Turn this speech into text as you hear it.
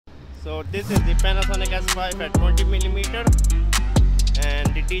So this is the Panasonic S5 at 20mm,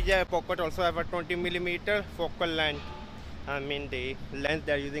 and the DJI Pocket also have a 20mm focal length. I mean the lens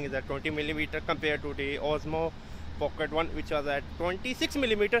they are using is at 20mm compared to the Osmo Pocket one, which was at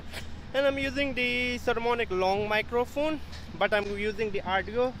 26mm. And I'm using the Harmonic long microphone, but I'm using the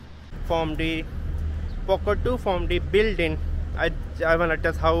audio from the Pocket 2 from the built-in. I wanna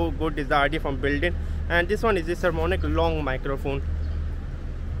test how good is the audio from built-in, and this one is the Harmonic long microphone.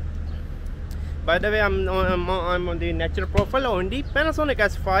 By the way, I'm on the natural profile on the Panasonic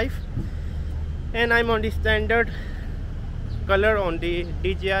S5, and I'm on the standard color on the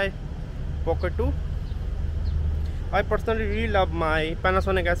DJI Pocket 2. I personally really love my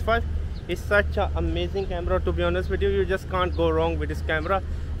Panasonic S5. It's such an amazing camera, to be honest with you. You just can't go wrong with this camera.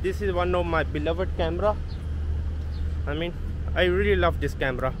 This is one of my beloved camera. I mean, I really love this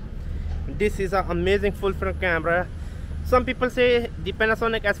camera. This is an amazing full frame camera. Some people say the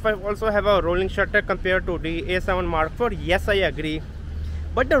Panasonic S5 also have a rolling shutter compared to the A7 Mark IV. Yes, I agree.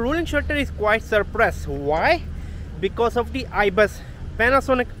 But the rolling shutter is quite suppressed. Why? Because of the IBIS.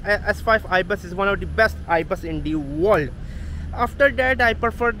 Panasonic S5 IBIS is one of the best IBIS in the world. After that, I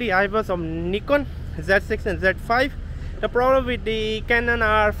prefer the IBIS of Nikon Z6 and Z5. The problem with the Canon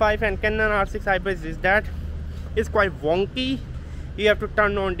R5 and Canon R6 IBIS is that it's quite wonky. You have to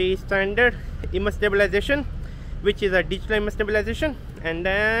turn on the standard image stabilization, which is a digital image stabilization, and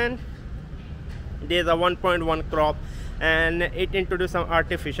then there's a 1.1 crop, and it introduces some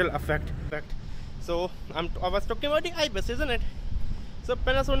artificial effect. So I was talking about the IBIS, isn't it? So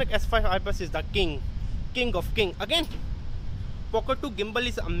Panasonic S5 IBIS is the king of king. Again, Pocket 2 gimbal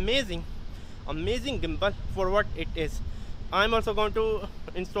is amazing gimbal for what it is. I'm also going to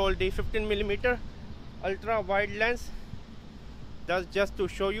install the 15mm ultra wide lens. That's just to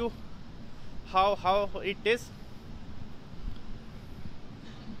show you how it is.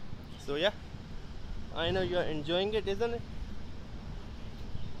 So yeah, I know you are enjoying it, isn't it?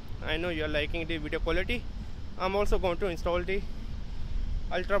 I know you are liking the video quality. I'm also going to install the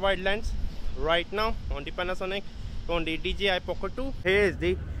ultra wide lens right now on the Panasonic, on the DJI Pocket 2. Here is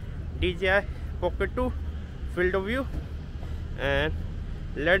the DJI Pocket 2 field of view, and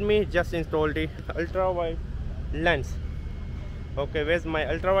let me just install the ultra wide lens. Okay, where's my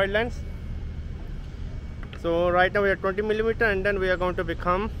ultra wide lens? So right now we are 20mm, and then we are going to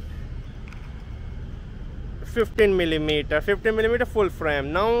become 15mm full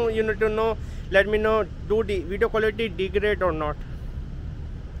frame. Now you need to know, let me know, do the video quality degrade or not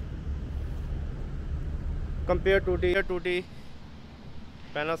compared to the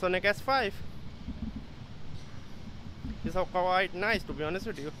Panasonic S5. It's quite nice, to be honest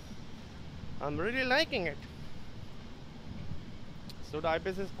with you. I'm really liking it. So the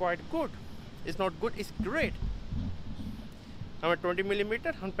IPS is quite good. It's not good, it's great. I'm at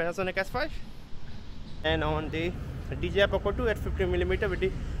 20mm on Panasonic S5, and on the DJI Pocket 2 at 15mm with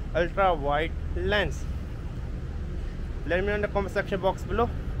the ultra wide lens. Let me know in the comment section box below,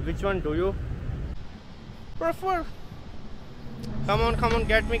 which one do you prefer? Come on,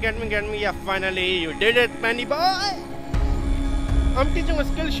 get me. Yeah, finally you did it, Penny boy. I'm teaching a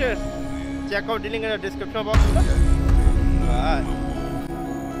Skillshare. Check out the link in the description box below. Bye.